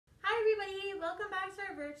welcome back to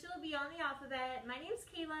our virtual Beyond the Alphabet. My name's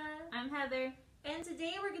Kayla. I'm Heather. And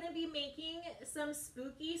today we're going to be making some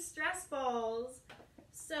spooky stress balls.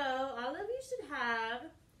 So all of you should have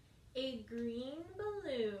a green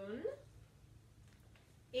balloon,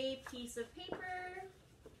 a piece of paper,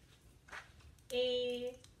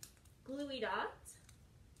 a gluey dot,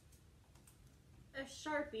 a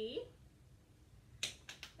Sharpie,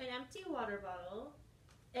 an empty water bottle,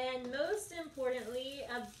 and most importantly,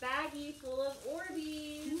 a baggie full of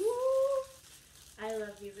Orbeez. Woo! I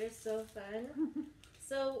love these, they're so fun.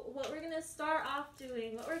 So what we're gonna start off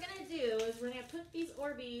doing, what we're gonna do is we're gonna put these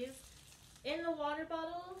Orbeez in the water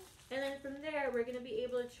bottle, and then from there we're gonna be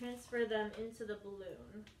able to transfer them into the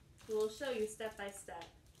balloon. So we'll show you step by step.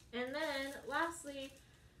 And then lastly,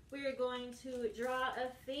 we are going to draw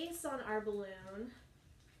a face on our balloon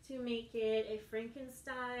to make it a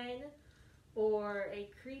Frankenstein or a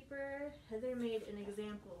creeper. Heather made an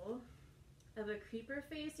example of a creeper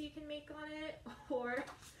face you can make on it, or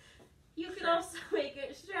you can also make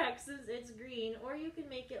it Shrek since it's green, or you can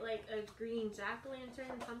make it like a green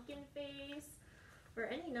jack-o'-lantern pumpkin face, or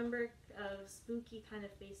any number of spooky kind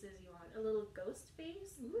of faces you want. A little ghost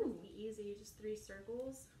face would be easy, just 3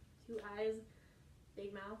 circles, 2 eyes,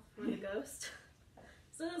 big mouth for the ghost.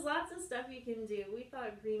 So there's lots of stuff you can do. We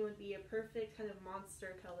thought green would be a perfect kind of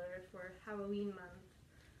monster color for Halloween month,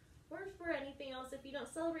 or for anything else. If you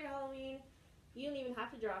don't celebrate Halloween, you don't even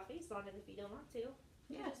have to draw a face on it if you don't want to.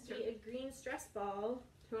 Yeah, just be a green stress ball.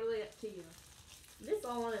 Totally up to you. This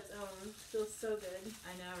all on its own feels so good.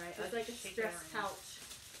 I know, right? It's like a stress couch.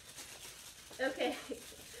 Okay.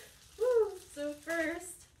 Woo. So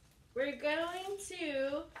first, we're going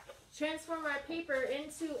to transform our paper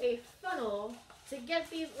into a funnel to get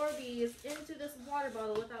these Orbeez into this water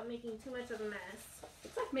bottle without making too much of a mess.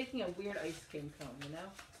 It's like making a weird ice cream cone, you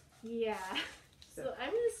know? Yeah. So I'm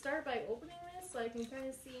going to start by opening this so I can kind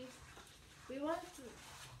of see. We want to,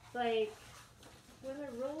 like, we're going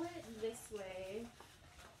to roll it this way.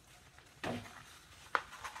 And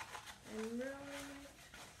roll it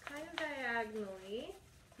kind of diagonally.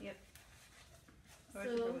 Yep. So, I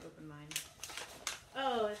should probably open mine.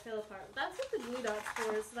 Oh, it fell apart. That's what the glue dot's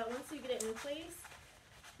for, so that once you get it in place,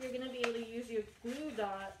 you're going to be able to use your glue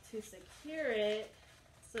dot to secure it,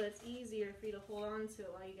 so it's easier for you to hold on to it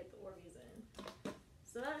while you get the Orbeez in.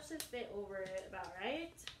 So that should fit over it about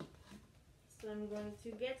right. So I'm going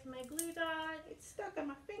to get my glue dot. It's stuck on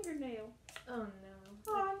my fingernail. Oh no.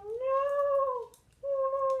 Oh no!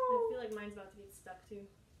 I Oh feel like mine's about to get stuck too. no!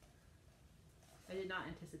 I did not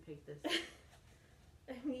anticipate this.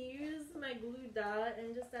 I'm going to use my glue dot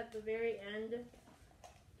and just at the very end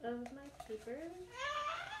of my paper,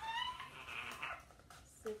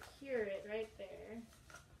 secure it right there.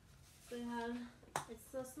 So we have,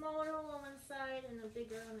 it's a smaller hole on one side and a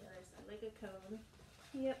bigger on the other side, like a cone.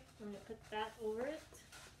 Yep. I'm going to put that over it.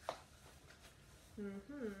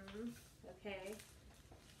 Okay.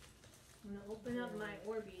 I'm going to open up my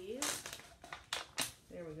Orbeez.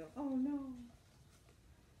 There we go. Oh no!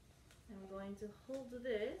 I'm going to hold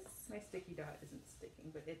this. My sticky dot isn't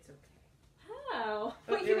sticking, but it's okay. How?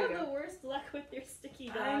 Oh, You there we have go. the worst luck with your sticky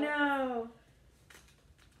dot. I know!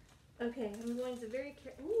 Okay, I'm going to very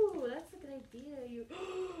carefully. Ooh, that's a good idea. You,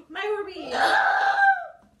 my Orbeez.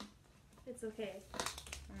 It's okay.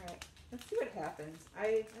 Alright, let's see what happens.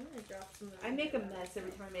 I'm gonna drop some of the I make a mess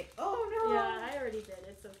every time I make. Oh no! Yeah, I already did.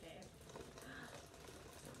 It's okay.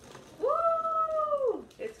 Woo!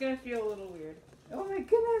 It's gonna feel a little weird. Oh my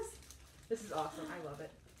goodness! This is awesome. I love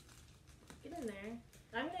it. Get in there.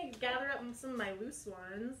 I'm gonna gather up some of my loose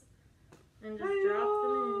ones and just drop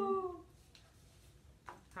them in.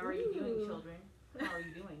 How are you doing, Ooh. children? How are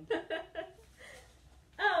you doing?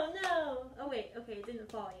 Oh no! Oh wait, okay, it didn't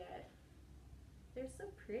fall yet. They're so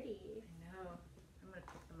pretty. I know. I'm gonna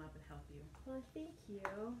pick them up and help you. Well, thank you.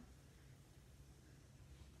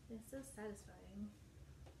 They're so satisfying.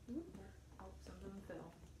 Ooh. Oh, some of them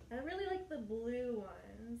fell. I really like the blue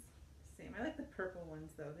ones. Same. I like the purple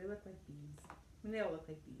ones though. They look like bees. I mean, they all look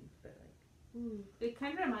like bees, but like Ooh. they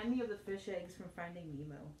kind of remind me of the fish eggs from Finding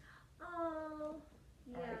Nemo. Oh,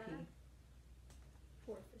 yeah. R.I.P.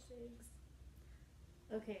 Poor fish eggs.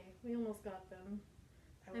 Okay, we almost got them.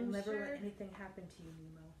 I will never let anything happen to you,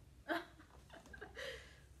 Nemo.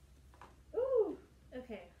 Ooh,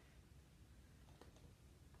 okay.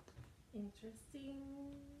 Interesting.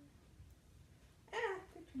 Ah,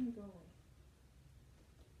 they're trying to go away.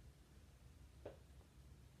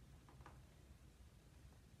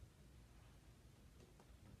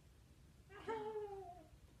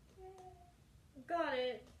 Got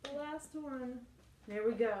it. The last one. There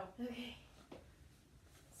we go. Okay.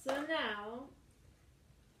 So now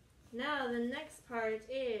Now the next part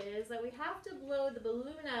is that we have to blow the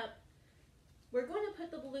balloon up. We're going to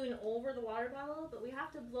put the balloon over the water bottle, but we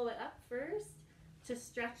have to blow it up first to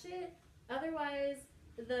stretch it. Otherwise,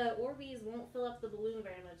 the Orbeez won't fill up the balloon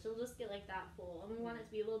very much. It'll just get like that full, and we want it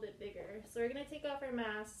to be a little bit bigger. So we're going to take off our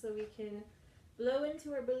mask so we can blow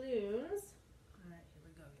into our balloons. Alright, here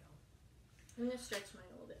we go, y'all. I'm going to stretch mine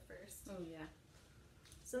a little bit first. Oh, yeah.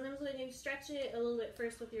 Sometimes when you stretch it a little bit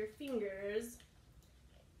first with your fingers,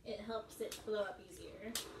 it helps it blow up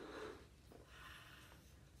easier.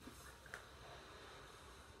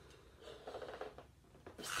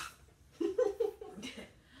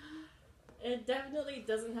 It definitely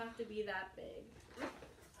doesn't have to be that big.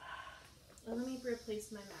 Let me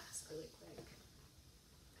replace my mask really quick.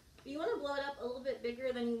 You want to blow it up a little bit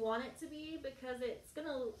bigger than you want it to be because it's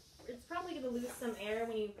probably gonna lose some air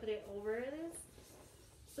when you put it over this.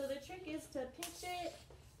 So the trick is to pinch it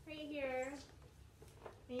right here,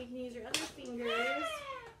 and you can use your other fingers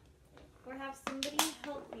or have somebody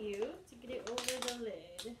help you to get it over the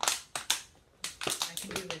lid. I can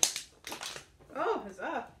do this. Oh, it's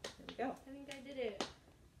up. There we go. I think I did it.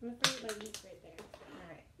 I'm gonna throw my leaf right there.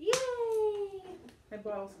 Alright. Yay! My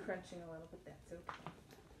bottle's crunching a little, but that's okay.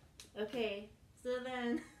 Okay, so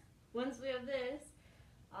then once we have this,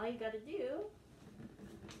 all you gotta do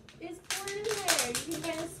is pour it in there. You can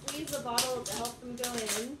kind of squeeze the bottle to help them go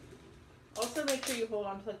in. Also, make sure you hold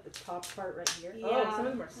on to like the top part right here. Yeah, Oh, some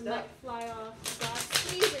of them are it stuck. might fly off. God,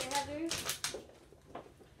 squeeze it, Heather.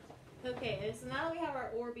 Okay, so now that we have our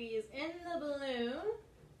Orbeez in the balloon,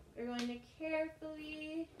 we're going to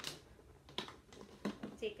carefully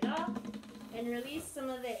take it off and release some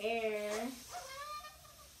of the air.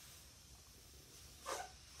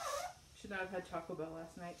 Should not have had Taco Bell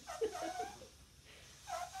last night.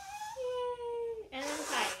 Yay! And then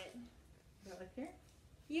tie it. Is that like here?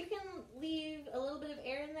 You can leave a little bit of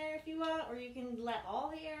air in there if you want, or you can let all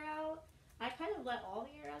the air out. I kind of let all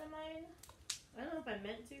the air out of mine. I don't know if I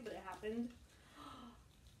meant to, but it happened. Oh,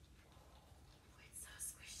 it's so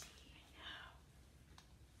squishy.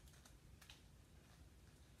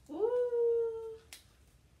 I know. Ooh.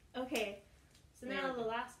 Okay, so now the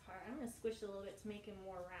last part. I'm going to squish it a little bit to make it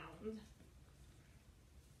more round.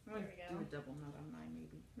 I'm There gonna we go. do a double knot on mine,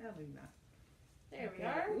 maybe. No, maybe not. There we Okay.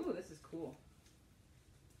 are. Ooh, this is cool.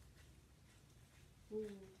 Ooh.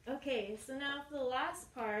 Okay, so now for the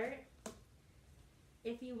last part,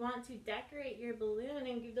 if you want to decorate your balloon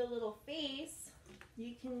and give it a little face,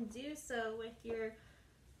 you can do so with your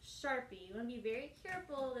Sharpie. You want to be very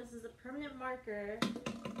careful. This is a permanent marker,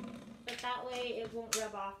 but that way it won't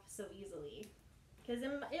rub off so easily. Because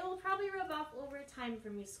it will probably rub off over time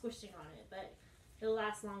from you squishing on it, but it'll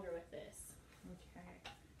last longer with this. Okay.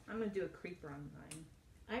 I'm gonna do a creeper on mine.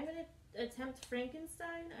 I'm going to attempt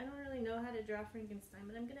Frankenstein. I don't really know how to draw Frankenstein,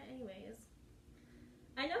 but I'm going to anyways.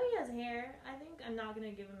 I know he has hair. I think I'm not going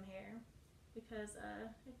to give him hair because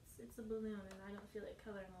it's a balloon and I don't feel like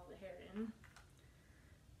coloring all the hair in.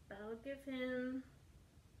 But I'll give him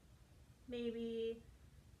maybe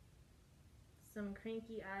some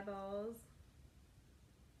cranky eyeballs.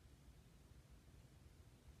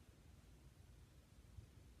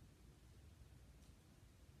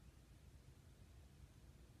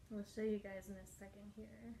 I'll show you guys in a second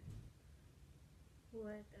here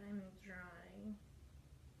what I'm drawing.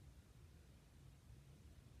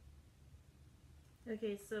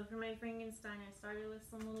 Okay, so for my Frankenstein, I started with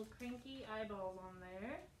some little cranky eyeballs on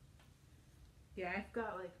there. Yeah, I've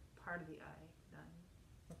got like part of the eye done.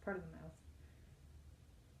 Or part of the mouth.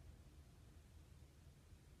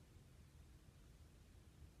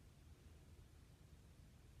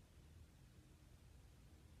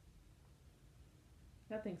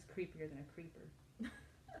 Nothing's creepier than a creeper.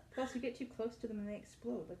 Plus, you get too close to them and they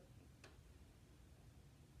explode. Like,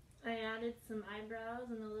 I added some eyebrows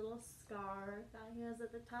and a little scar that he has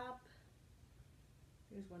at the top.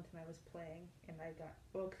 there's one time I was playing and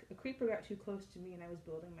a creeper got too close to me and I was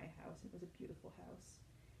building my house. It was a beautiful house.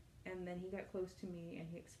 And then he got close to me and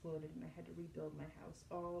he exploded and I had to rebuild my house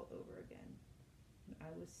all over again. And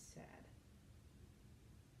I was sad.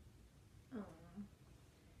 Oh,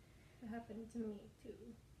 it happened to me too.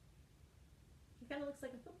 He kind of looks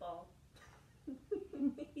like a football.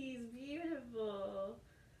 He's beautiful.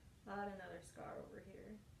 I'll add another scar over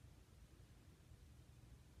here.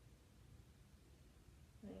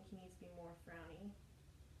 I think he needs to be more frowny.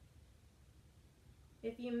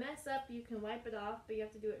 If you mess up, you can wipe it off, but you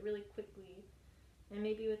have to do it really quickly. And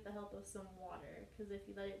maybe with the help of some water, because if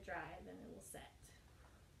you let it dry, then it will set.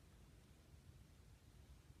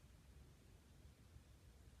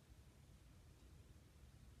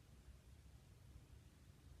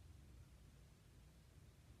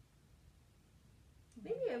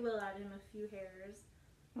 Maybe I will add him a few hairs.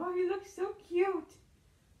 Oh, he looks so cute.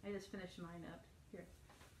 I just finished mine up. Here.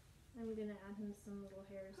 I'm gonna add him some little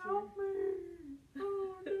hairs Help here. me.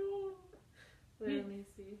 Oh, no. Wait, let me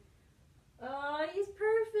see. Oh, he's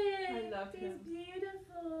perfect. I love he's him.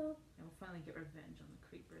 beautiful. And we'll finally get revenge on the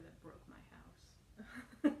creeper that broke my house.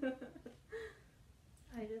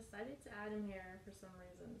 I decided to add him hair for some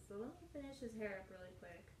reason, so let me finish his hair up really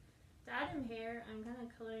quick. To add him hair, I'm kind of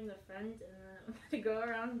coloring the front and then I'm going to go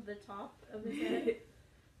around the top of his head.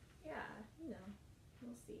 Yeah, you know,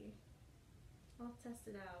 we'll see. I'll test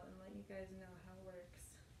it out and let you guys know how it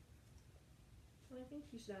works. Well, I think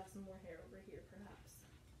he should have some more hair over here, perhaps.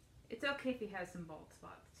 It's okay if he has some bald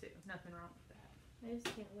spots too. Nothing wrong with that. I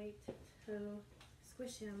just can't wait to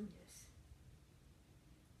squish him. Yes.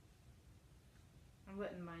 I'm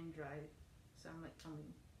letting mine dry, so I'm like only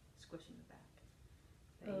squishing the back.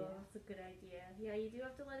 But Oh, that's a good idea. Yeah, you do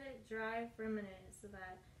have to let it dry for a minute so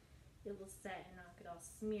that it will set and not get all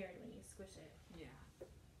smeared when you squish it. Yeah.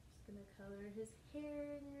 Just gonna color his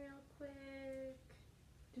hair in real quick.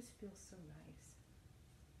 Just feels so nice.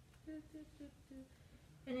 Doo, doo, doo, doo.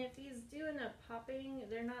 And if he's doing a popping,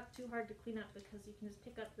 they're not too hard to clean up because you can just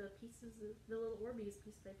pick up the pieces, the little Orbeez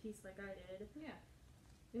piece by piece like I did. Yeah.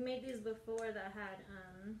 We made these before that had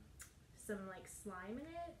some like slime in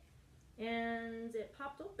it, and it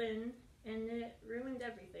popped open and it ruined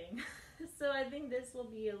everything. So I think this will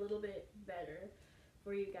be a little bit better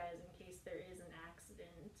for you guys in case there is an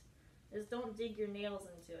accident. Just don't dig your nails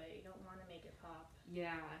into it. You don't want to make it pop.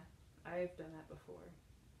 Yeah, I've done that before,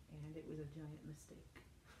 and it was a giant mistake.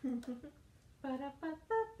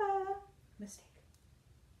 Ba-da-ba-ba-ba. Mistake.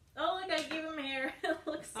 Oh look, I gave him hair. It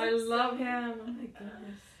looks so I love silly. him. Oh my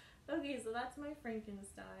goodness. Okay, so that's my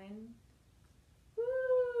Frankenstein. Woo!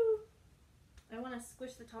 I want to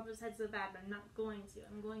squish the top of his head so bad, but I'm not going to.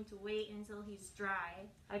 I'm going to wait until he's dry.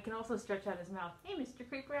 I can also stretch out his mouth. Hey, Mr.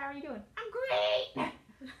 Creeper, how are you doing? I'm great!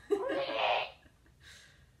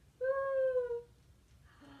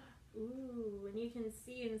 Ooh, and you can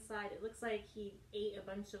see inside, it looks like he ate a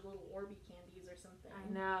bunch of little Orby candies or something. I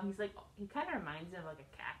know. He's like, he kind of reminds me of like a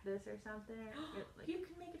cactus or something. Like, You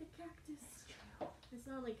can make it a cactus. It's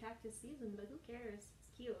not like cactus season, but who cares? It's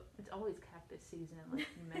cute. it's always cactus season in like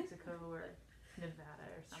New Mexico or Nevada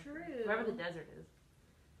or something. True. Wherever the desert is.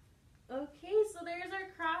 Okay, so there's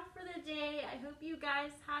our craft for the day. I hope you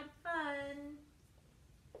guys had fun.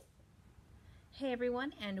 Hey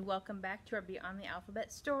everyone, and welcome back to our Beyond the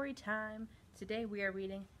Alphabet story time. Today we are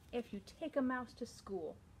reading If You Take a Mouse to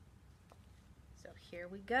School. So here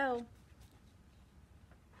we go.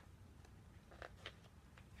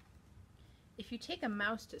 If you take a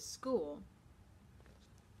mouse to school,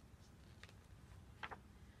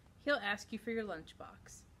 he'll ask you for your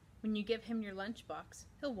lunchbox. When you give him your lunchbox,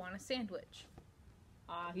 he'll want a sandwich.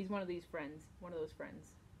 He's one of these friends, one of those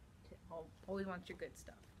friends. Always wants your good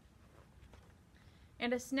stuff.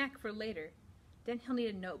 And a snack for later. Then he'll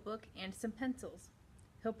need a notebook and some pencils.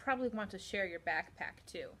 He'll probably want to share your backpack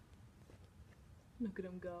too. Look at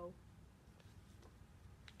him go.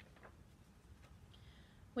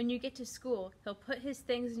 When you get to school, he'll put his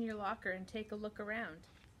things in your locker and take a look around.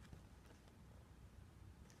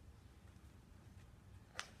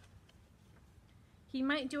 He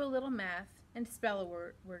might do a little math and spell a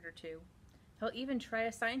word or two. He'll even try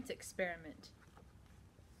a science experiment.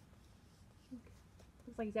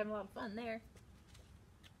 Looks like he's having a lot of fun there.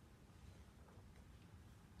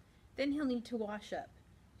 Then he'll need to wash up.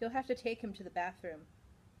 You'll have to take him to the bathroom.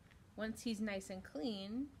 Once he's nice and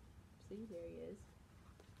clean, see, there he is.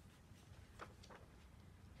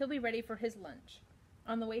 He'll be ready for his lunch.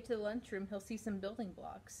 On the way to the lunchroom, he'll see some building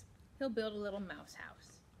blocks. He'll build a little mouse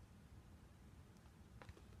house.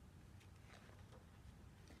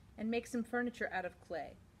 And make some furniture out of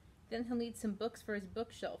clay. Then he'll need some books for his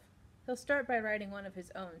bookshelf. He'll start by writing one of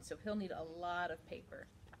his own, so he'll need a lot of paper.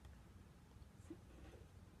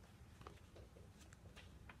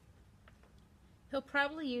 He'll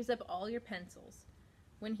probably use up all your pencils.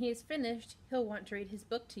 When he is finished, he'll want to read his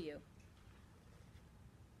book to you.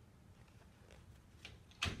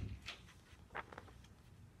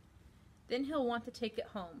 Then he'll want to take it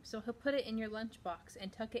home, so he'll put it in your lunchbox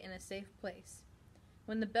and tuck it in a safe place.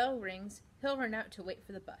 When the bell rings, he'll run out to wait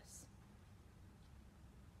for the bus.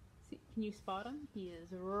 See, can you spot him? He is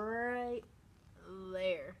right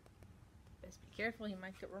there. Best be careful, he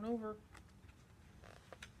might get run over.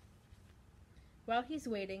 While he's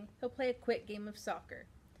waiting, he'll play a quick game of soccer.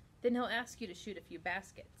 Then he'll ask you to shoot a few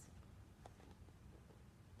baskets.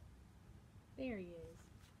 There he is.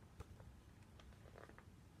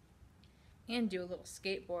 And do a little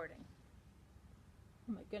skateboarding.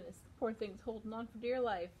 Oh my goodness, the poor thing's holding on for dear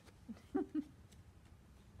life.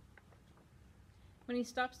 When he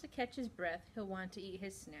stops to catch his breath, he'll want to eat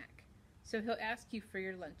his snack. So he'll ask you for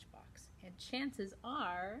your lunchbox. And chances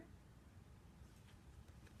are,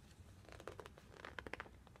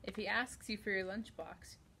 if he asks you for your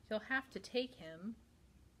lunchbox, you'll have to take him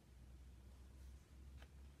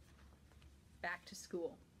back to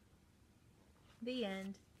school. The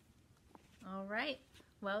end. All right.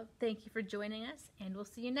 Well, thank you for joining us, and we'll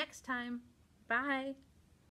see you next time. Bye.